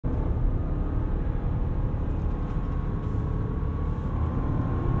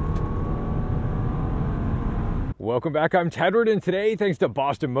Welcome back, I'm Tedward, and today, thanks to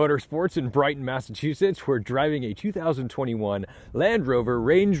Boston Motorsports in Brighton, Massachusetts, we're driving a 2021 Land Rover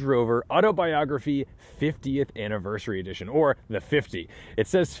Range Rover Autobiography 50th Anniversary Edition, or the 50. It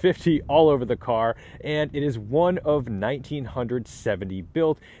says 50 all over the car, and it is one of 1970,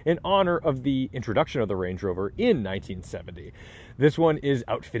 built in honor of the introduction of the Range Rover in 1970. This one is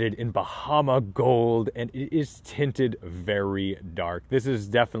outfitted in Bahama gold, and it is tinted very dark. This is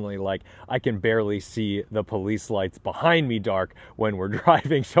definitely like, I can barely see the police lights behind me dark when we're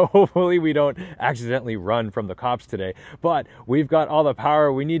driving, so hopefully we don't accidentally run from the cops today. But we've got all the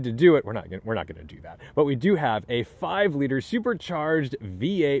power we need to do it. We're not gonna do that. But we do have a 5-liter supercharged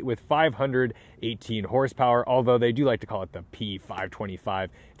V8 with 518 horsepower, although they do like to call it the P525.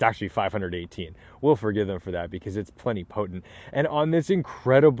 It's actually 518. We'll forgive them for that because it's plenty potent. And on this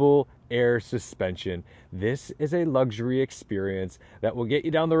incredible air suspension, this is a luxury experience that will get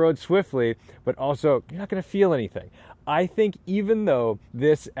you down the road swiftly, but also you're not going to feel anything. I think even though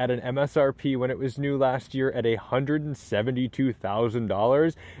this at an MSRP when it was new last year at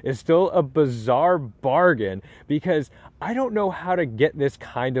 $172,000 is still a bizarre bargain, because I don't know how to get this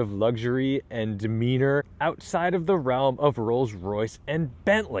kind of luxury and demeanor outside of the realm of Rolls-Royce and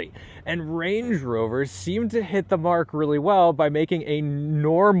Bentley. And Range Rovers seem to hit the mark really well by making a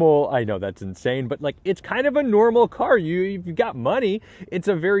normal, I know that's insane, but like it's kind of a normal car. You've got money, it's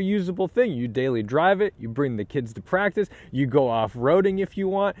a very usable thing. You daily drive it, you bring the kids to practice, you go off-roading if you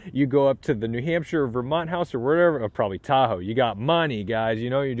want, you go up to the New Hampshire or Vermont house or whatever, or probably Tahoe. You got money, guys, you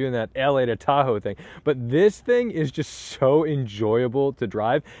know, you're doing that LA to Tahoe thing. But this thing is just so enjoyable to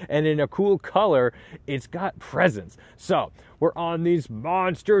drive, and in a cool color, it's got presence. So we're on these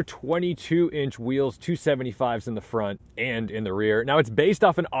monster 22-inch wheels, 275s in the front and in the rear. Now, it's based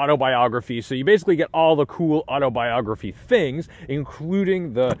off an autobiography, so you basically get all the cool autobiography things,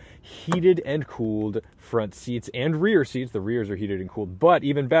 including the heated and cooled front seats and rear seats. The rears are heated and cooled, but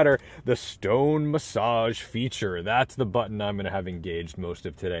even better, the stone massage feature. That's the button I'm going to have engaged most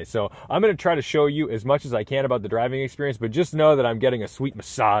of today. So I'm going to try to show you as much as I can about the driving experience, but just know that I'm getting a sweet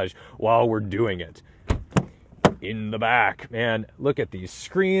massage while we're doing it. In the back, man, look at these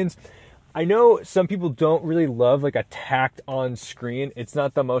screens. I know some people don't really love like a tacked on screen. It's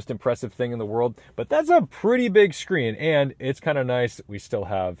not the most impressive thing in the world, but that's a pretty big screen, and it's kind of nice. We still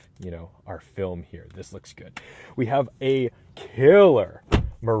have, you know, our film here. This looks good. We have a killer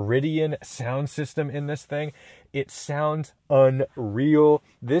Meridian sound system in this thing. It sounds unreal.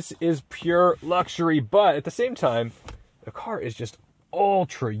 This is pure luxury, but at the same time, the car is just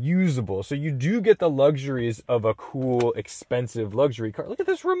ultra usable, so you do get the luxuries of a cool, expensive luxury car. Look at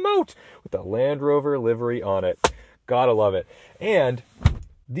this remote with the Land Rover livery on it. Gotta love it. And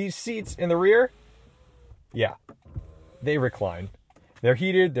these seats in the rear, yeah, they recline. They're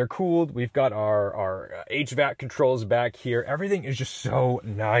heated, they're cooled. We've got our HVAC controls back here. Everything is just so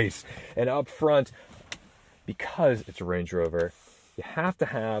nice. And up front, because it's a Range Rover, you have to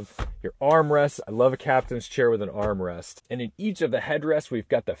have your armrests. I love a captain's chair with an armrest. And in each of the headrests, we've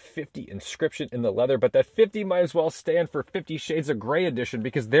got the 50 inscription in the leather, but that 50 might as well stand for 50 Shades of Grey edition,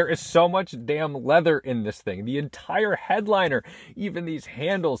 because there is so much damn leather in this thing. The entire headliner, even these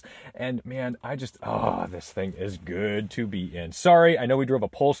handles. And man, this thing is good to be in. Sorry, I know we drove a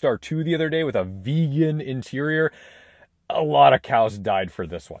Polestar 2 the other day with a vegan interior. A lot of cows died for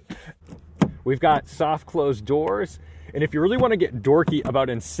this one. We've got soft closed doors. And if you really want to get dorky about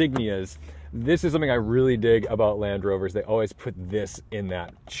insignias, this is something I really dig about Land Rovers. They always put this in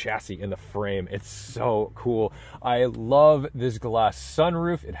that chassis, in the frame. It's so cool. I love this glass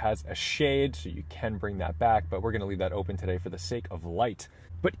sunroof. It has a shade, so you can bring that back, but we're going to leave that open today for the sake of light.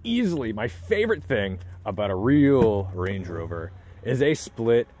 But easily, my favorite thing about a real Range Rover is a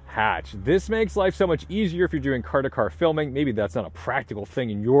split hatch. This makes life so much easier if you're doing car-to-car filming. Maybe that's not a practical thing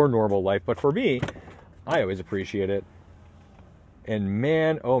in your normal life, but for me, I always appreciate it. And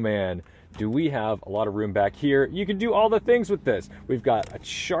man, oh man, do we have a lot of room back here. You can do all the things with this. We've got a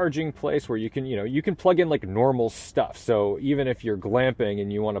charging place where you can plug in like normal stuff. So even if you're glamping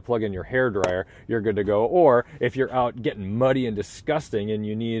and you want to plug in your hairdryer, you're good to go. Or if you're out getting muddy and disgusting and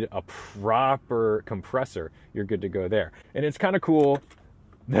you need a proper compressor, you're good to go there. And it's kind of cool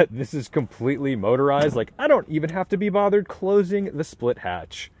that this is completely motorized. Like, I don't even have to be bothered closing the split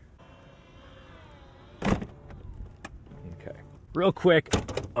hatch. Real quick,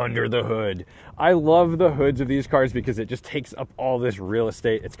 under the hood. I love the hoods of these cars because it just takes up all this real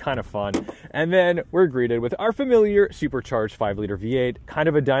estate. It's kind of fun. And then we're greeted with our familiar supercharged 5-liter V8, kind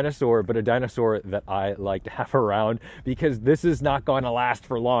of a dinosaur, but a dinosaur that I like to have around because this is not going to last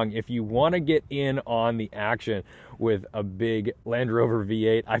for long. If you want to get in on the action with a big Land Rover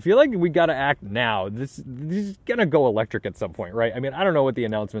V8, I feel like we got to act now. This is going to go electric at some point, right? I mean, I don't know what the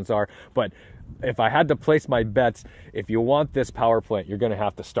announcements are, but if I had to place my bets, if you want this power plant, you're going to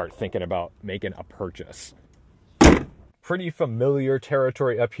have to start thinking about making a purchase. Pretty familiar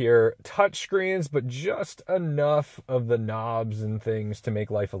territory up here. Touch screens, but just enough of the knobs and things to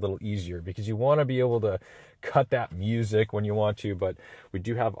make life a little easier because you want to be able to cut that music when you want to, but we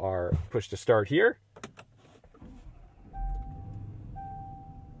do have our push to start here.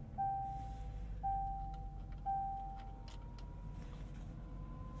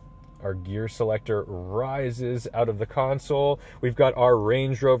 Our gear selector rises out of the console. We've got our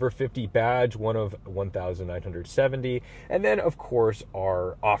Range Rover 50 badge, one of 1,970. And then, of course,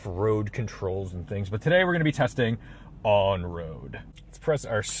 our off-road controls and things. But today we're going to be testing on-road. Let's press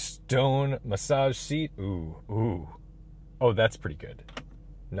our stone massage seat. Ooh. Oh, that's pretty good.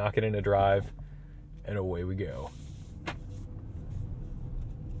 Knock it into drive, and away we go.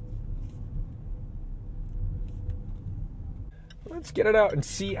 Let's get it out and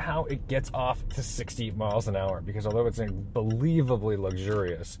see how it gets off to 60 miles an hour, because although it's unbelievably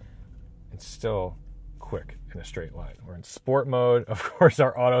luxurious, it's still quick in a straight line. We're in sport mode. Of course,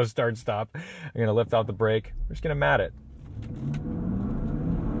 our auto start stop. I'm going to lift out the brake. We're just going to mat it.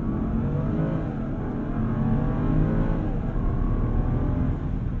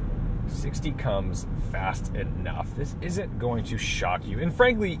 $60 comes fast enough. This isn't going to shock you. And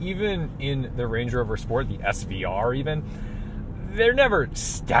frankly, even in the Range Rover Sport, the SVR even, they're never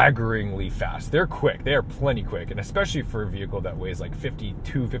staggeringly fast. They're quick. They are plenty quick. And especially for a vehicle that weighs like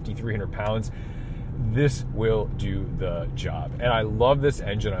 5,300 pounds, this will do the job. And I love this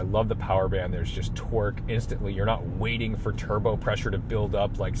engine. I love the power band. There's just torque instantly. You're not waiting for turbo pressure to build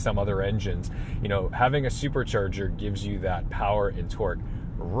up like some other engines. You know, having a supercharger gives you that power and torque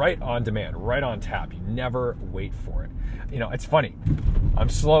right on demand, right on tap. You never wait for it. You know, it's funny. I'm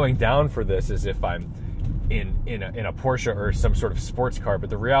slowing down for this as if I'm in a Porsche or some sort of sports car, but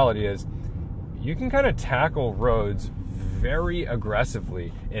the reality is you can kind of tackle roads very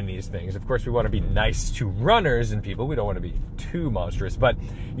aggressively in these things. Of course, we want to be nice to runners and people. We don't want to be too monstrous, but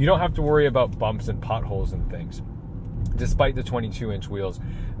you don't have to worry about bumps and potholes and things. Despite the 22-inch wheels,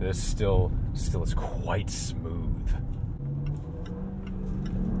 this still is quite smooth.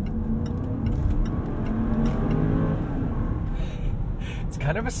 It's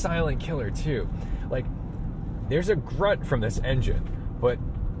kind of a silent killer too. Like, there's a grunt from this engine, but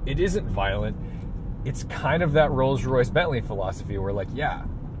it isn't violent. It's kind of that Rolls-Royce Bentley philosophy where, like, yeah,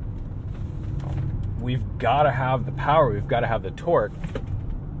 we've got to have the power, we've got to have the torque,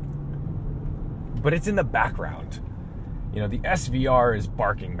 but it's in the background. You know, the SVR is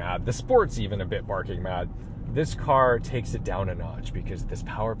barking mad. The Sport's even a bit barking mad. This car takes it down a notch because this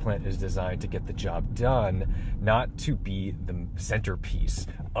power plant is designed to get the job done, not to be the centerpiece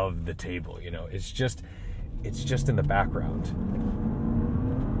of the table. You know, it's just in the background.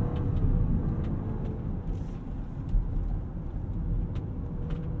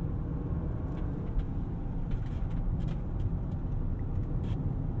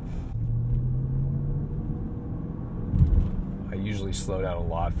 I usually slow down a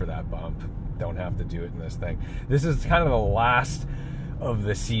lot for that bump. Don't have to do it in this thing. This is kind of the last of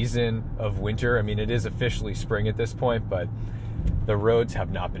the season of winter. I mean, it is officially spring at this point, but the roads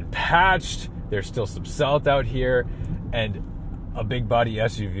have not been patched. There's still some salt out here, and a big body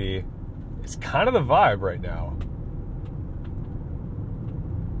SUV is kind of the vibe right now.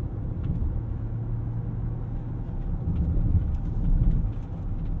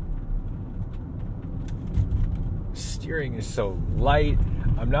 Steering is so light.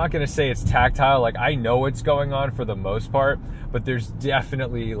 I'm not going to say it's tactile. Like, I know what's going on for the most part, but there's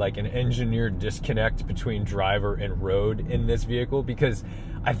definitely like an engineered disconnect between driver and road in this vehicle, because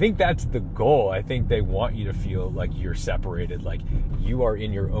I think that's the goal. I think they want you to feel like you're separated, like you are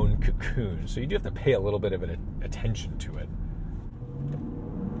in your own cocoon. So you do have to pay a little bit of an attention to it.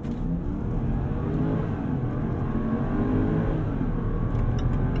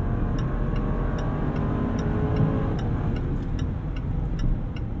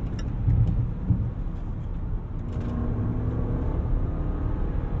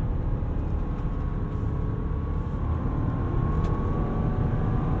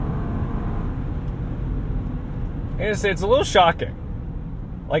 I'm gonna say it's a little shocking.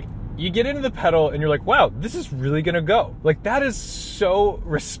 Like, you get into the pedal and you're like, wow, this is really gonna go. Like, that is so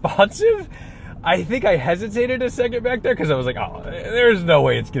responsive. I think I hesitated a second back there because I was like, oh, there's no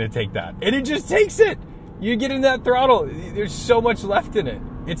way it's gonna take that. And it just takes it. You get in that throttle, there's so much left in it.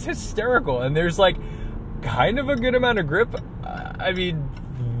 It's hysterical, and there's like kind of a good amount of grip. I mean,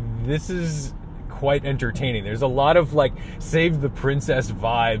 this is quite entertaining. There's a lot of like Save the Princess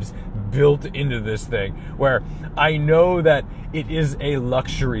vibes built into this thing, where I know that it is a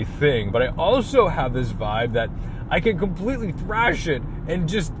luxury thing, but I also have this vibe that I can completely thrash it and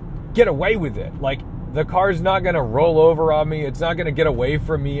just get away with it. Like, the car's not gonna roll over on me, it's not gonna get away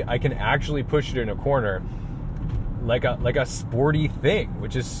from me. I can actually push it in a corner like a sporty thing,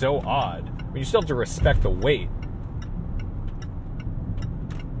 which is so odd. I mean, you still have to respect the weight.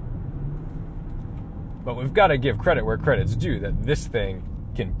 But we've got to give credit where credit's due, that this thing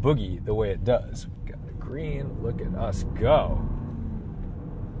can boogie the way it does. We've got the green, look at us go.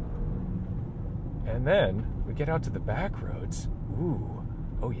 And then we get out to the back roads. Ooh,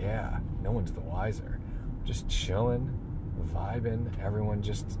 oh yeah, no one's the wiser. Just chilling, vibing, everyone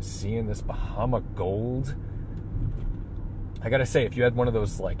just seeing this Bahama gold. I gotta say, if you had one of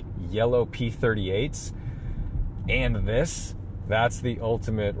those like yellow P38s and this, that's the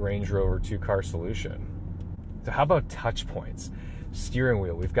ultimate Range Rover two-car solution. So how about touch points? Steering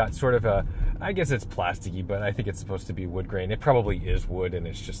wheel, we've got sort of a, I guess it's plasticky, but I think it's supposed to be wood grain. It probably is wood, and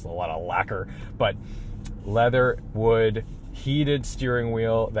it's just a lot of lacquer. But leather, wood, heated steering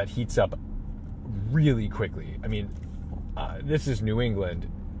wheel that heats up really quickly. I mean, this is New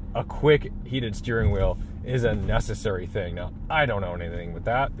England. A quick heated steering wheel is a necessary thing. Now, I don't own anything with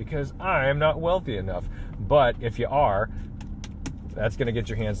that because I am not wealthy enough. But if you are, that's going to get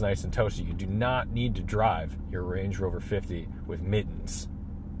your hands nice and toasty. You do not need to drive your Range Rover 50 with mittens.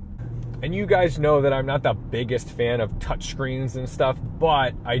 And you guys know that I'm not the biggest fan of touchscreens and stuff,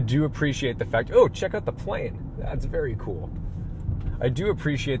 but I do appreciate the fact, oh, check out the plane. That's very cool. I do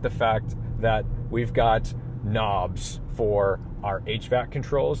appreciate the fact that we've got knobs for our HVAC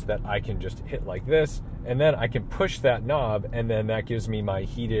controls that I can just hit like this, and then I can push that knob, and then that gives me my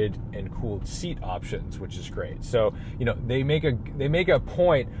heated and cooled seat options, which is great. So, you know, they make a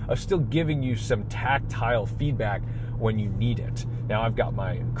point of still giving you some tactile feedback when you need it. Now I've got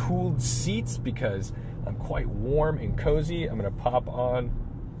my cooled seats because I'm quite warm and cozy. I'm gonna pop on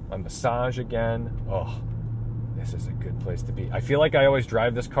my massage again. Oh, this is a good place to be. I feel like I always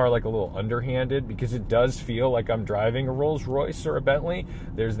drive this car like a little underhanded because it does feel like I'm driving a Rolls Royce or a Bentley.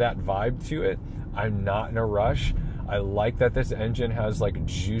 There's that vibe to it. I'm not in a rush. I like that this engine has like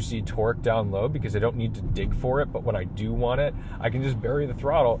juicy torque down low because I don't need to dig for it, but when I do want it, I can just bury the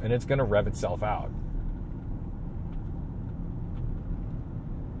throttle and it's gonna rev itself out.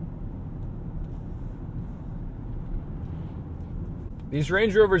 These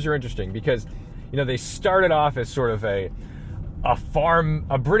Range Rovers are interesting because, you know, they started off as sort of a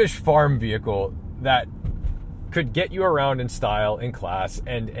British farm vehicle that could get you around in style, in class,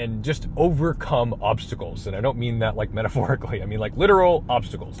 and just overcome obstacles. And I don't mean that like metaphorically. I mean like literal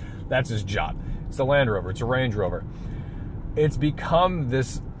obstacles. That's his job. It's a Land Rover. It's a Range Rover. It's become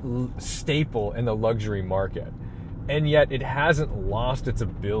this staple in the luxury market. And yet it hasn't lost its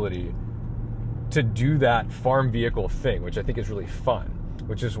ability to do that farm vehicle thing, which I think is really fun,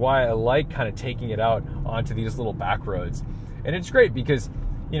 which is why I like kind of taking it out onto these little back roads. And it's great because,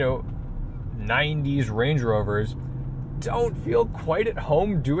 you know, 90s Range Rovers don't feel quite at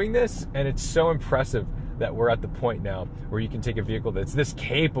home doing this, and it's so impressive that we're at the point now where you can take a vehicle that's this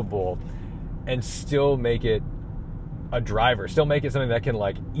capable and still make it a driver, still make it something that can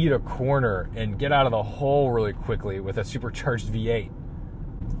like eat a corner and get out of the hole really quickly with a supercharged V8.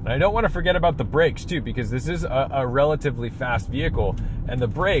 And I don't want to forget about the brakes too, because this is a relatively fast vehicle, and the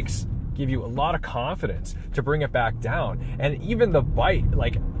brakes give you a lot of confidence to bring it back down. And even the bite,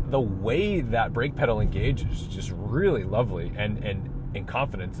 like the way that brake pedal engages, is just really lovely and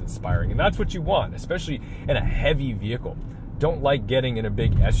confidence inspiring. And that's what you want, especially in a heavy vehicle. Don't like getting in a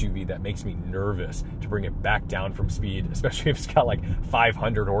big SUV that makes me nervous to bring it back down from speed, especially if it's got like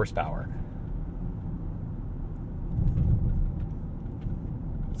 500 horsepower.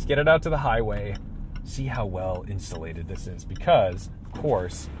 Let's get it out to the highway, see how well insulated this is, because, of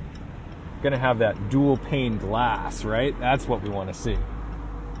course, we're gonna have that dual pane glass, right? That's what we want to see.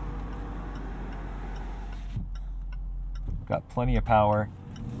 Got plenty of power.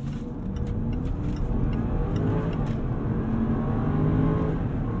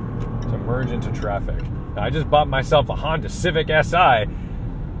 To merge into traffic. Now, I just bought myself a Honda Civic Si.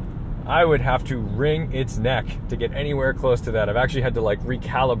 I would have to wring its neck to get anywhere close to that. I've actually had to like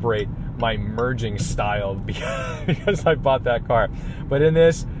recalibrate my merging style because I bought that car. But in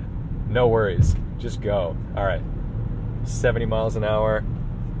this, no worries. Just go. All right. 70 miles an hour.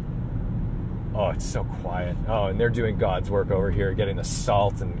 Oh, it's so quiet. Oh, and they're doing God's work over here, getting the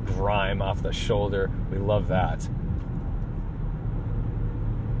salt and grime off the shoulder. We love that.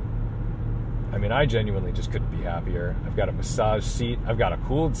 I mean, I genuinely just couldn't be happier. I've got a massage seat. I've got a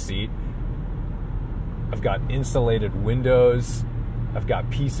cooled seat. I've got insulated windows. I've got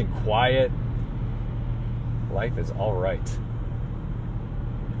peace and quiet. Life is all right.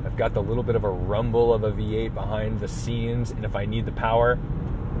 I've got the little bit of a rumble of a V8 behind the scenes, and if I need the power,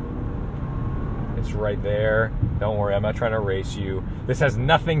 it's right there. Don't worry, I'm not trying to race you. This has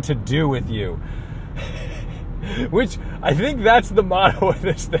nothing to do with you. Which, I think that's the motto of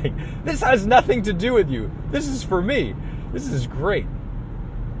this thing. This has nothing to do with you. This is for me. This is great.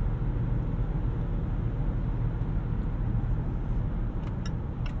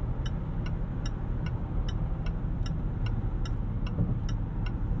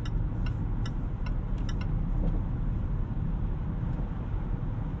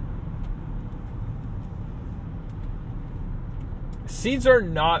 Seats are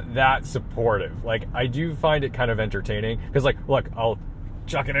not that supportive. Like, I do find it kind of entertaining because, like, look, I'll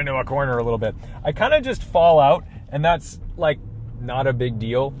chuck it into a corner a little bit. I kind of just fall out, and that's like not a big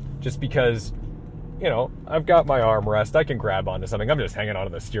deal just because, you know, I've got my armrest. I can grab onto something. I'm just hanging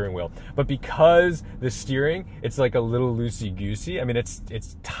onto the steering wheel. But because the steering, it's like a little loosey-goosey. I mean, it's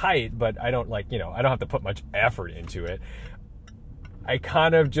tight, but I don't like, you know, I don't have to put much effort into it. I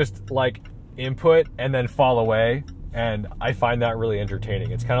kind of just like input and then fall away. And I find that really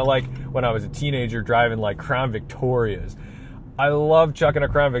entertaining. It's kind of like when I was a teenager driving like Crown Victorias. I love chucking a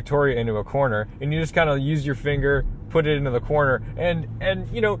Crown Victoria into a corner, and you just kind of use your finger, put it into the corner, and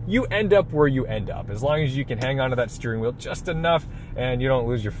you know, you end up where you end up. As long as you can hang onto that steering wheel just enough and you don't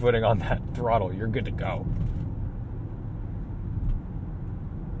lose your footing on that throttle, you're good to go.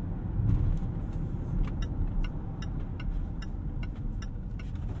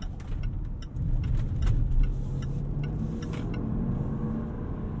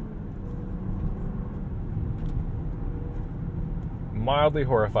 Mildly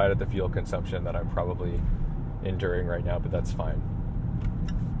horrified at the fuel consumption that I'm probably enduring right now, but that's fine.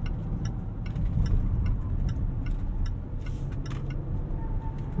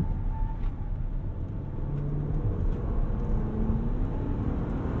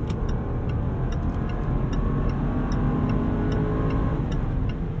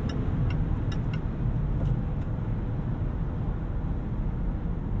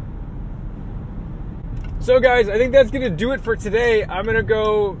 So guys, I think that's going to do it for today. I'm going to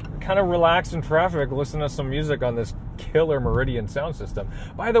go kind of relax in traffic, listen to some music on this killer Meridian sound system.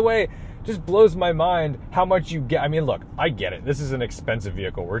 By the way, just blows my mind how much you get. I mean, look, I get it. This is an expensive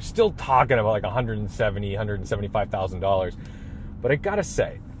vehicle. We're still talking about like $170,000, $175,000. But I got to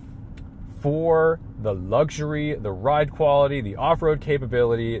say, for the luxury, the ride quality, the off-road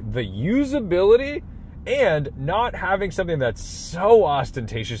capability, the usability, and not having something that's so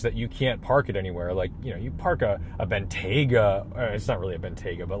ostentatious that you can't park it anywhere. Like, you know, you park a Bentayga, it's not really a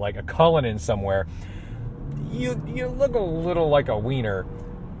Bentayga, but like a Cullinan somewhere, you look a little like a wiener.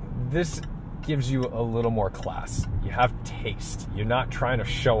 This gives you a little more class. You have taste. You're not trying to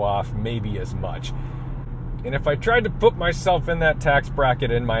show off maybe as much. And if I tried to put myself in that tax bracket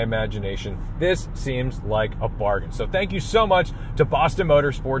in my imagination, this seems like a bargain. So thank you so much to Boston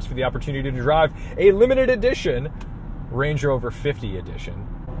Motorsports for the opportunity to drive a limited edition Range Rover 50 edition.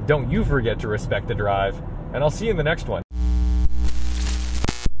 Don't you forget to respect the drive, and I'll see you in the next one.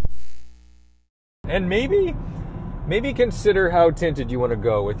 And maybe consider how tinted you want to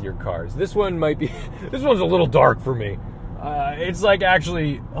go with your cars. This one's a little dark for me. It's like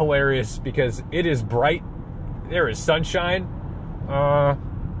actually hilarious because it is bright. There is sunshine.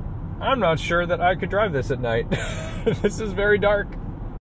 I'm not sure that I could drive this at night. This is very dark.